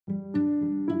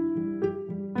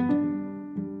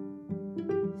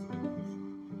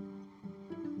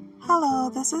Hello,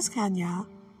 this is Kenya,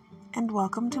 and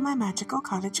welcome to my magical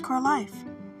cottagecore life.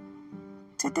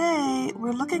 Today,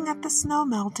 we're looking at the snow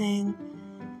melting,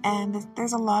 and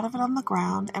there's a lot of it on the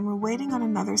ground, and we're waiting on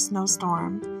another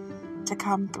snowstorm to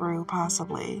come through,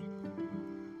 possibly.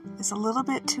 It's a little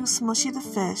bit too smushy to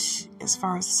fish as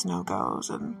far as the snow goes,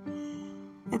 and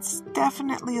it's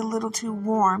definitely a little too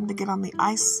warm to get on the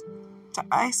ice to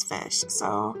ice fish.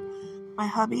 So my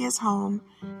hubby is home,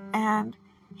 and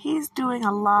he's doing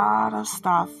a lot of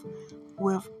stuff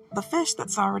with the fish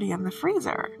that's already in the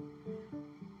freezer.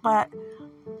 But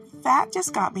that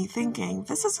just got me thinking,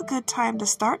 this is a good time to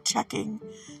start checking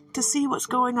to see what's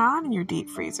going on in your deep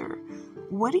freezer.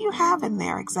 What do you have in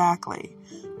there exactly?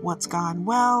 What's gone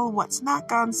well? What's not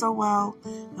gone so well?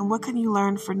 And what can you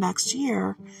learn for next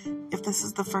year if this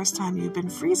is the first time you've been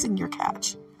freezing your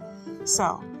catch?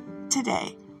 So,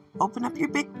 today, open up your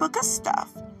big book of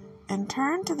stuff and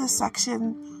turn to the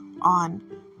section on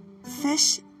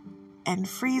fish and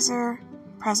freezer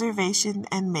preservation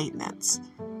and maintenance.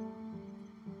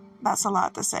 That's a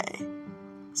lot to say.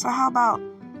 So how about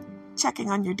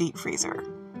checking on your deep freezer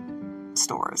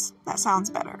stores? That sounds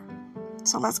better.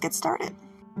 So let's get started.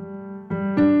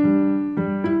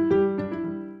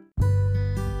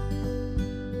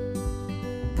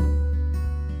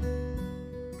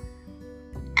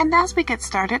 And as we get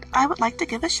started, I would like to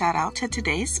give a shout out to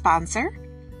today's sponsor,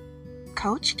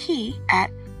 Coach Key at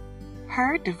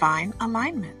Her Divine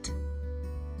Alignment.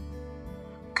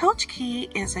 Coach Key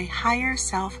is a higher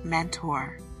self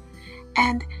mentor,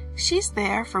 and she's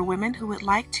there for women who would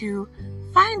like to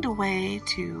find a way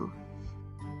to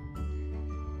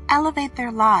elevate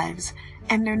their lives,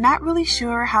 and they're not really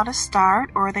sure how to start,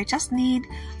 or they just need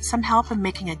some help in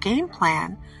making a game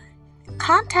plan.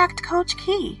 Contact Coach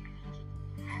Key,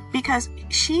 because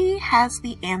she has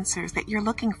the answers that you're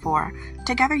looking for.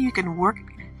 Together you can work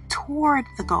toward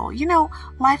the goal. You know,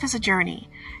 life is a journey,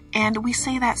 and we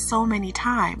say that so many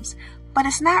times, but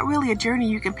it's not really a journey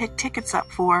you can pick tickets up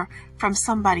for from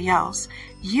somebody else.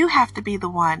 You have to be the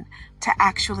one to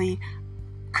actually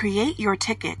create your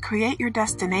ticket, create your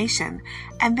destination,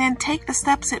 and then take the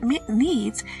steps it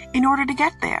needs in order to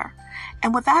get there.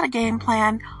 And without a game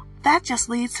plan, that just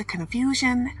leads to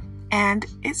confusion, and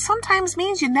it sometimes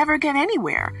means you never get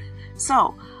anywhere.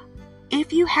 So,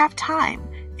 if you have time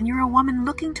and you're a woman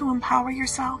looking to empower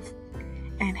yourself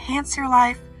and enhance your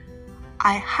life,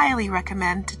 I highly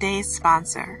recommend today's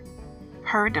sponsor,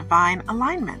 Her Divine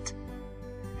Alignment.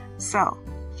 So,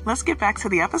 let's get back to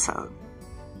the episode.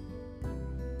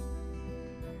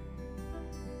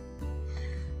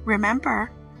 Remember,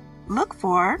 look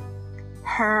for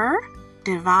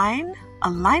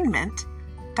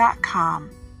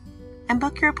herdivinealignment.com and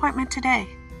book your appointment today.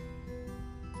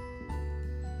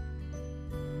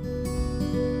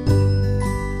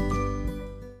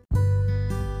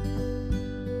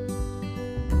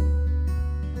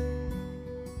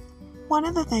 One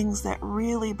of the things that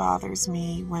really bothers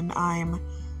me when I'm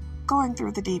going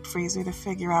through the deep freezer to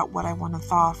figure out what I want to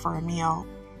thaw for a meal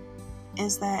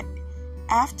is that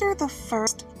after the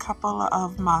first couple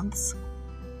of months,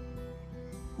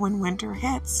 when winter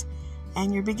hits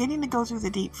and you're beginning to go through the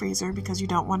deep freezer because you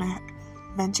don't want to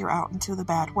venture out into the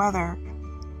bad weather,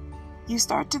 you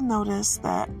start to notice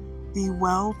that the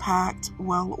well-packed,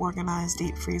 well-organized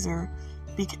deep freezer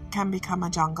can become a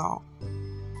jungle.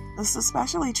 This is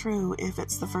especially true if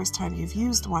it's the first time you've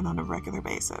used one on a regular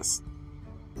basis.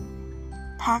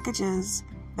 Packages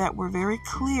that were very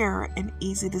clear and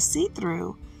easy to see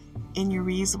through in your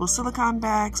reusable silicone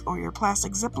bags or your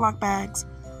plastic Ziploc bags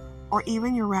or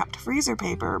even your wrapped freezer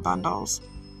paper bundles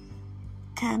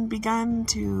can begin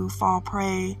to fall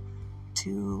prey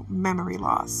to memory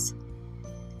loss.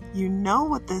 You know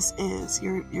what this is.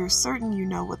 You're certain you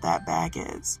know what that bag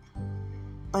is.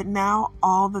 But now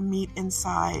all the meat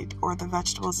inside or the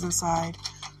vegetables inside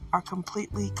are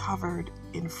completely covered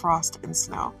in frost and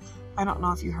snow. I don't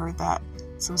know if you heard that.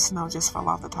 Some snow just fell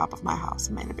off the top of my house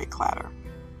and made a big clatter.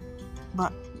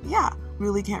 But yeah,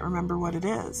 really can't remember what it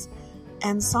is.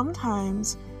 And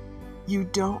sometimes you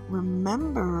don't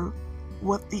remember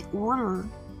what the order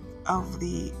of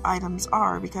the items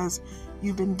are because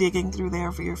you've been digging through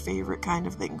there for your favorite kind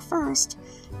of thing first,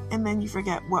 and then you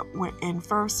forget what went in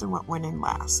first and what went in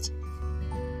last.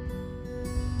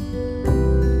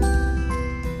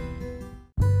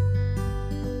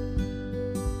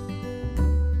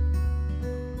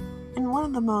 And one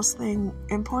of the most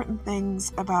important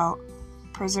things about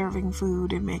preserving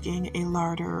food and making a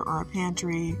larder or a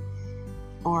pantry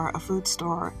or a food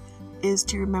store is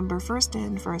to remember first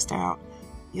in, first out.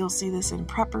 You'll see this in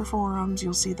prepper forums,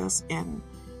 you'll see this in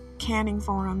canning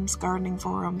forums, gardening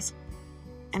forums.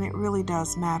 And it really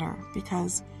does matter,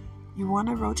 because you want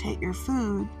to rotate your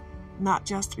food, not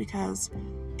just because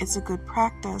it's a good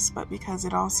practice, but because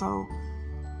it also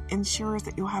ensures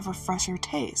that you'll have a fresher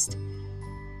taste.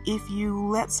 If you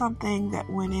let something that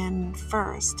went in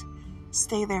first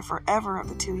stay there forever of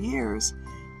the 2 years,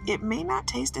 it may not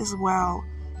taste as well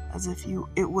as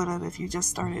it would have if you just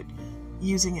started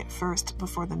using it first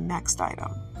before the next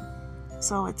item.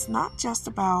 So it's not just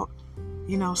about,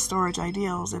 storage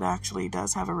ideals. It actually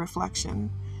does have a reflection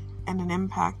and an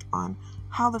impact on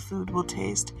how the food will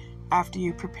taste after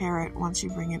you prepare it once you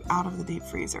bring it out of the deep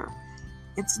freezer.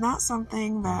 It's not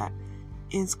something that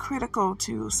is critical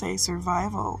to, say,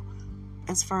 survival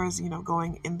as far as,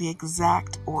 going in the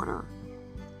exact order.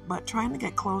 But trying to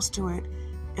get close to it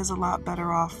is a lot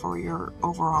better off for your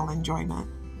overall enjoyment.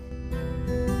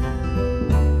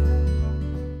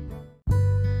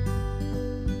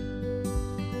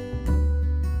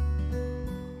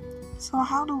 So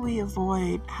how do we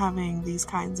avoid having these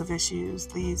kinds of issues,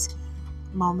 these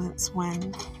moments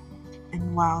when,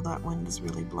 and wow, that wind is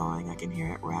really blowing, I can hear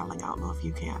it rattling, I don't know if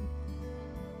you can.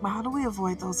 But how do we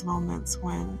avoid those moments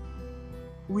when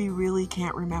we really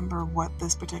can't remember what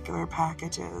this particular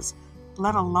package is,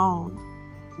 let alone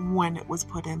when it was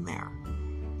put in there?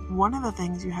 One of the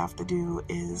things you have to do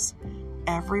is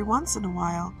every once in a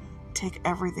while take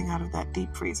everything out of that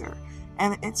deep freezer.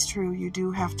 And it's true, you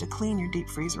do have to clean your deep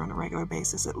freezer on a regular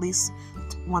basis, at least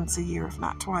once a year, if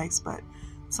not twice. But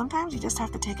sometimes you just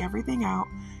have to take everything out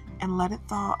and let it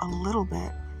thaw a little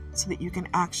bit so that you can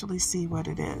actually see what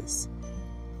it is.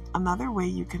 Another way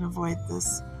you can avoid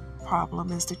this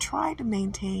problem is to try to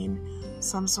maintain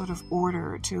some sort of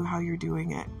order to how you're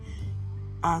doing it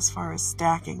as far as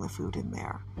stacking the food in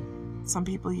there. Some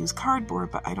people use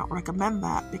cardboard, but I don't recommend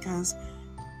that, because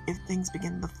if things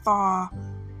begin to thaw,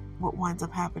 what winds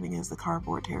up happening is the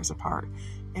cardboard tears apart.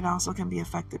 It also can be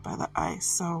affected by the ice.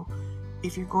 So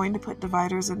if you're going to put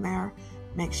dividers in there,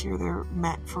 make sure they're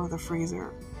meant for the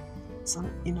freezer.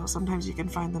 Sometimes you can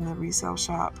find in the resale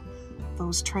shop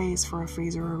those trays for a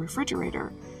freezer or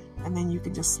refrigerator, and then you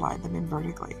can just slide them in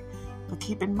vertically. But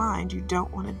keep in mind, you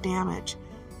don't want to damage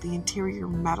the interior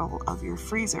metal of your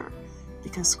freezer,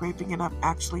 because scraping it up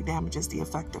actually damages the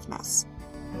effectiveness.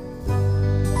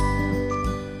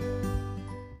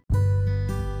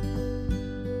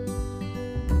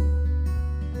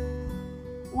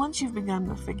 Once you've begun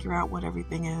to figure out what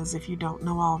everything is, if you don't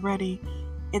know already,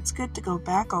 it's good to go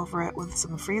back over it with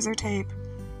some freezer tape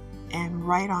and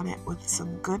write on it with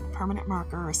some good permanent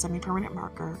marker or semi-permanent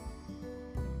marker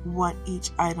what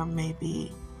each item may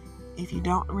be. If you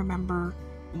don't remember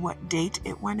what date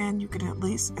it went in, you can at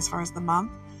least, as far as the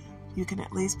month, you can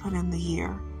at least put in the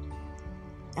year.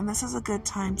 And this is a good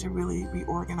time to really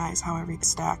reorganize how everything's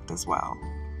stacked as well.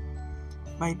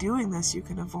 By doing this, you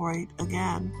can avoid,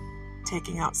 again,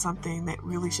 taking out something that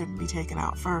really shouldn't be taken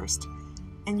out first.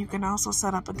 And you can also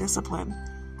set up a discipline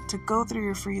to go through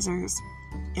your freezers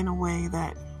in a way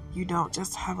that you don't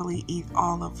just heavily eat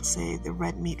all of, say, the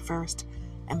red meat first,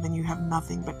 and then you have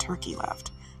nothing but turkey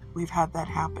left. We've had that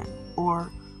happen.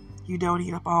 Or you don't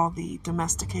eat up all the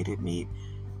domesticated meat,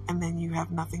 and then you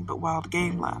have nothing but wild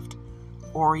game left.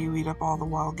 Or you eat up all the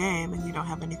wild game and you don't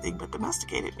have anything but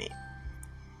domesticated meat.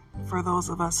 For those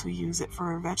of us who use it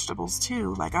for vegetables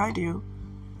too, like I do,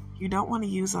 you don't want to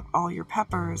use up all your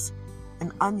peppers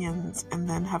and onions and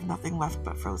then have nothing left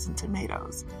but frozen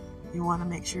tomatoes. You want to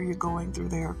make sure you're going through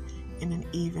there in an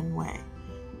even way.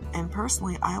 And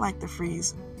personally, I like to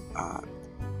freeze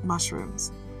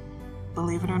mushrooms.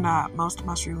 Believe it or not, most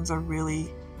mushrooms are really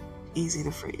easy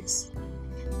to freeze.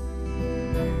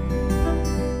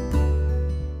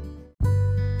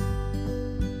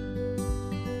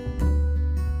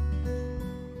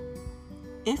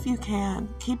 If you can,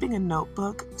 keeping a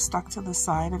notebook stuck to the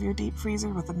side of your deep freezer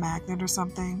with a magnet or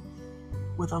something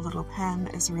with a little pen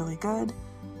is really good.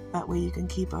 That way you can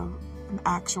keep an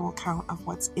actual count of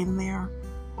what's in there,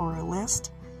 or a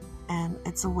list, and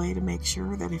it's a way to make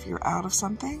sure that if you're out of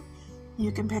something,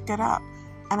 you can pick it up.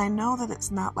 And I know that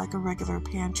it's not like a regular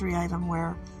pantry item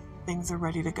where things are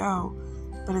ready to go,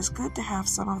 but it's good to have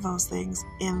some of those things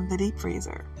in the deep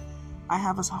freezer. I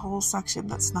have a whole section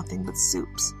that's nothing but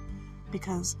soups,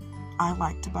 because I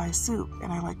like to buy soup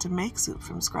and I like to make soup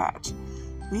from scratch.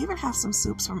 We even have some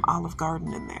soups from Olive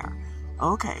Garden in there.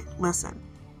 Okay, listen,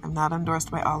 I'm not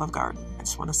endorsed by Olive Garden. I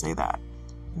just want to say that.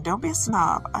 And don't be a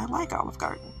snob. I like Olive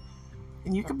Garden.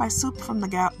 And you can buy soup from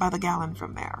by the gallon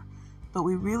from there. But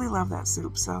we really love that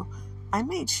soup, so I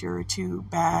made sure to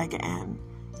bag and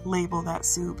label that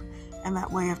soup. And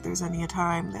that way, if there's any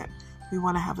time that we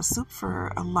want to have a soup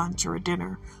for a lunch or a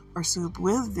dinner, or soup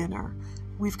with dinner,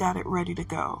 we've got it ready to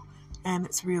go. and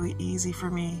it's really easy for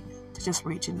me to just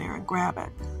reach in there and grab it.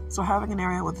 So having an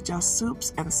area with just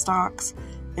soups and stocks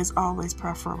is always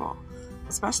preferable.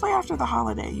 Especially after the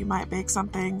holiday, you might bake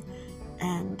something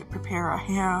and prepare a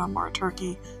ham or a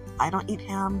turkey. I don't eat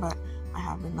ham, but I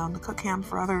have been known to cook ham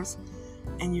for others.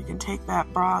 And you can take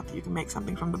that broth, you can make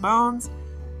something from the bones,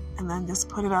 and then just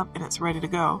put it up and it's ready to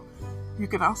go. You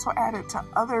can also add it to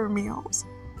other meals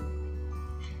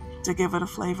to give it a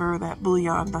flavor that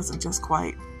bouillon doesn't just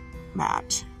quite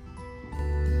match.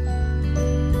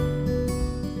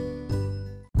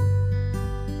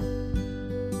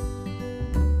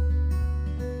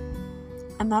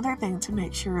 Another thing to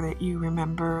make sure that you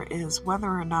remember is whether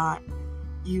or not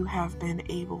you have been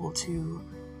able to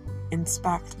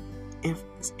inspect if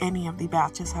any of the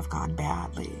batches have gone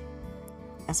badly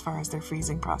as far as their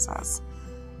freezing process.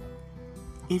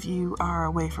 If you are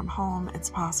away from home, it's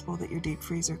possible that your deep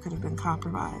freezer could have been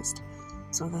compromised.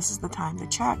 So this is the time to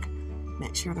check.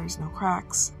 Make sure there's no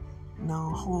cracks,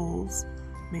 no holes.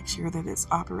 Make sure that it's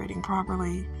operating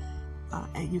properly.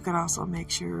 And you could also make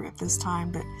sure at this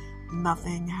time that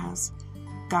nothing has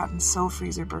gotten so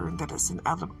freezer burned that it's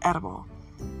inedible.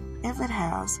 If it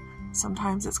has,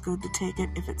 sometimes it's good to take it,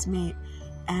 if it's meat,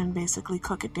 and basically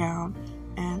cook it down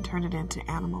and turn it into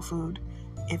animal food.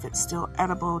 If it's still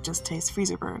edible, just tastes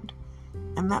freezer burned.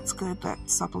 And that's good. That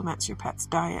supplements your pet's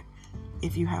diet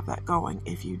if you have that going.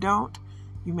 If you don't,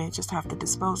 you may just have to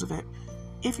dispose of it.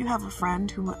 If you have a friend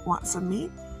who wants some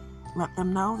meat, let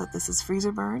them know that this is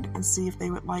freezer burned and see if they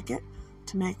would like it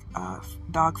to make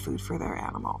dog food for their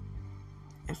animal.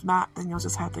 If not, then you'll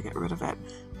just have to get rid of it.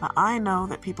 Now, I know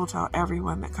that people tell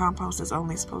everyone that compost is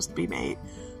only supposed to be made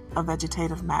of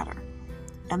vegetative matter,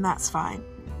 and that's fine.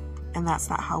 And that's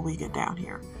not how we get down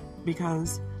here,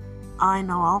 because I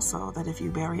know also that if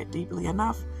you bury it deeply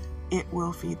enough, it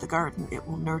will feed the garden, it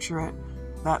will nurture it.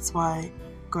 That's why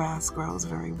grass grows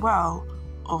very well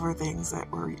over things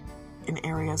that were in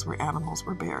areas where animals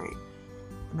were buried.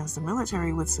 And as the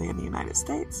military would say in the United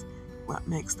States, what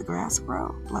makes the grass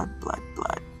grow? Blood, blood,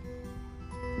 blood.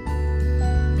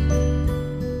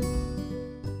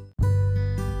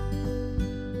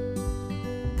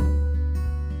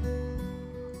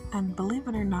 And believe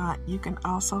it or not, you can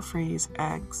also freeze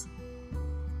eggs.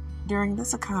 During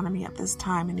this economy at this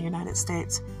time in the United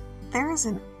States, there is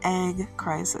an egg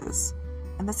crisis.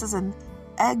 And this is an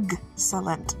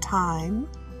excellent time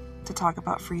to talk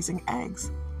about freezing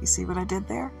eggs. You see what I did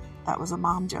there? That was a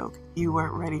mom joke. You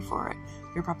weren't ready for it.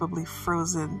 You're probably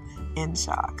frozen in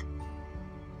shock.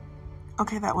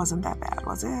 Okay, that wasn't that bad,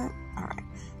 was it? All right.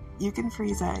 You can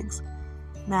freeze eggs.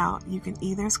 Now, you can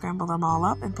either scramble them all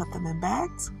up and put them in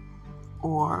bags,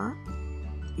 or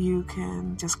you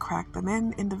can just crack them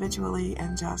in individually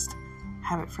and just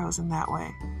have it frozen that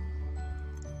way.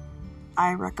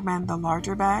 I recommend the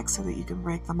larger bags so that you can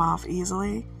break them off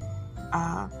easily.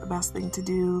 The best thing to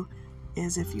do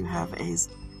is if you have a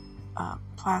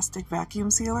plastic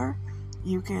vacuum sealer,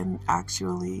 you can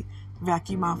actually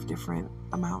vacuum off different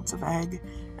amounts of egg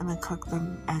and then cook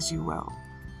them as you will.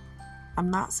 I'm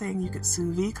not saying you could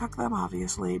sous vide cook them,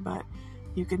 obviously, but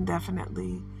you can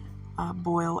definitely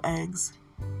boil eggs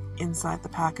inside the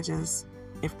packages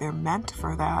if they're meant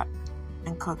for that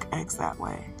and cook eggs that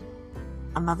way.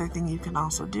 Another thing you can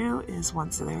also do is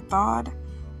once they're thawed,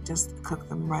 just cook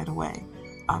them right away.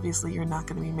 Obviously, you're not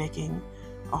going to be making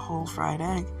a whole fried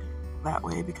egg that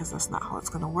way because that's not how it's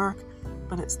going to work,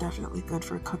 but it's definitely good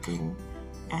for cooking,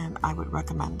 and I would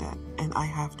recommend it, and I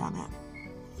have done it.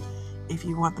 If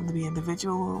you want them to be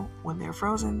individual when they're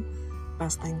frozen,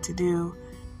 best thing to do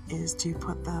is to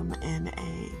put them in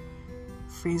a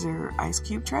freezer ice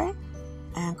cube tray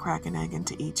and crack an egg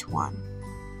into each one.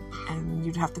 And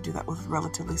you'd have to do that with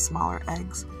relatively smaller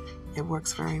eggs. It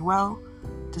works very well.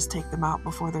 Just take them out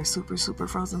before they're super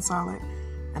frozen solid,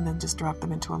 and then just drop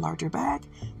them into a larger bag,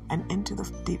 and into the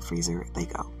deep freezer they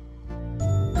go.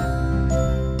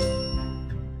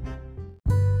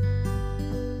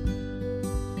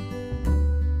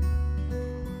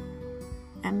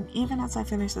 And even as I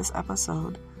finish this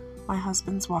episode, my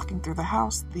husband's walking through the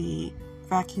house, the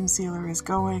vacuum sealer is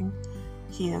going.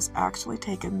 He has actually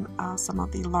taken some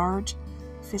of the large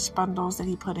fish bundles that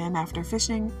he put in after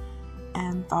fishing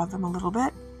and thawed them a little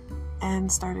bit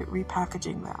and started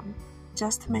repackaging them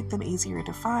just to make them easier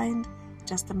to find,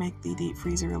 just to make the deep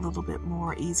freezer a little bit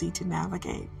more easy to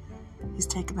navigate. He's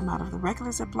taken them out of the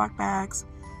regular Ziploc bags,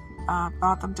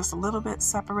 thawed them just a little bit,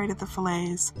 separated the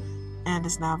fillets, and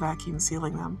is now vacuum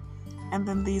sealing them. And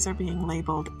then these are being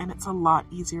labeled, and it's a lot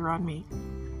easier on me.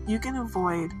 You can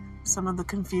avoid some of the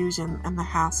confusion and the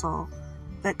hassle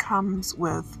that comes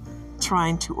with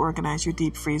trying to organize your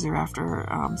deep freezer after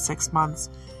 6 months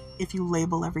if you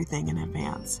label everything in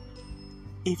advance.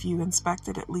 If you inspect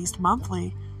it at least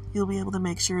monthly, you'll be able to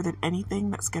make sure that anything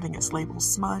that's getting its label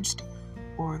smudged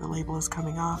or the label is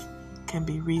coming off can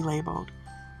be relabeled.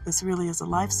 This really is a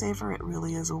lifesaver. It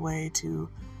really is a way to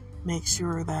make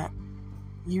sure that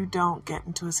you don't get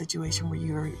into a situation where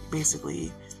you're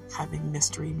basically having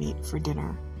mystery meat for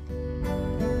dinner.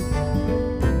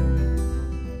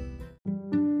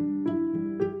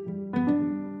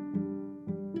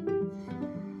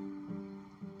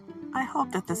 I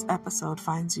hope that this episode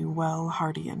finds you well,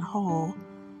 hearty, and whole,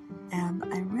 and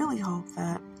I really hope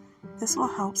that this will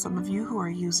help some of you who are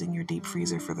using your deep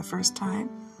freezer for the first time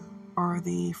or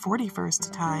the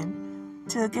 41st time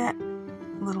to get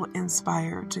a little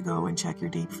inspired to go and check your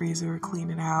deep freezer,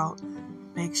 clean it out,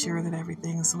 make sure that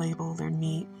everything's labeled or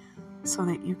neat so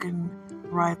that you can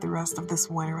ride the rest of this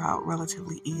winter out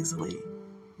relatively easily.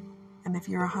 And if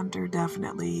you're a hunter,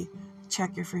 definitely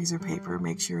check your freezer paper,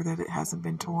 make sure that it hasn't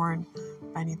been torn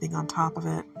by anything on top of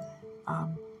it.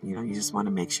 You just want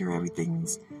to make sure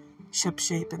everything's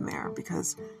shipshape in there,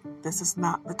 because this is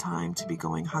not the time to be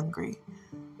going hungry.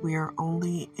 We are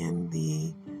only in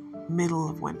the middle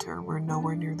of winter. We're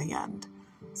nowhere near the end.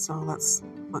 So let's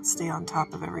stay on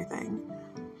top of everything.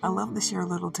 I love to share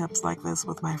little tips like this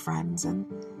with my friends, and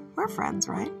we're friends,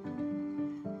 right?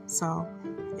 So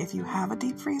if you have a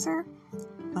deep freezer,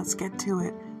 let's get to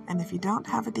it. And if you don't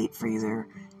have a deep freezer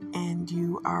and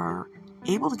you are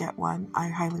able to get one, I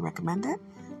highly recommend it.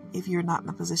 If you're not in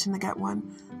a position to get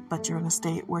one, but you're in a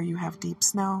state where you have deep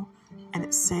snow and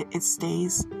it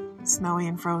stays snowy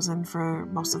and frozen for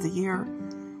most of the year,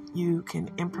 you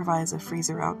can improvise a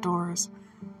freezer outdoors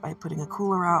by putting a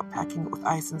cooler out, packing it with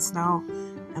ice and snow,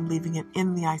 and leaving it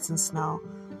in the ice and snow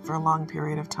for a long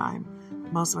period of time.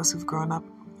 Most of us who've grown up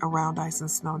around ice and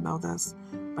snow know this,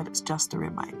 but it's just a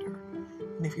reminder.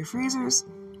 And if your freezer's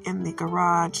in the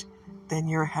garage, then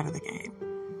you're ahead of the game.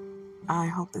 I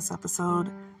hope this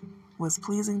episode was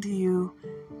pleasing to you,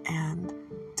 and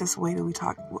just wait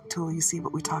till you see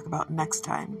what we talk about next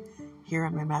time here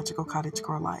in my Magical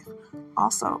Cottagecore Life.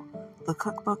 Also, the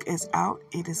cookbook is out.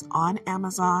 It is on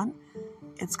Amazon.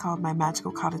 It's called My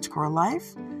Magical Cottagecore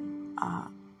Life,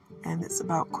 and it's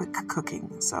about quick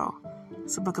cooking. So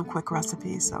it's a book of quick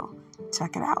recipes, so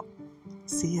check it out.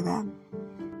 See you then.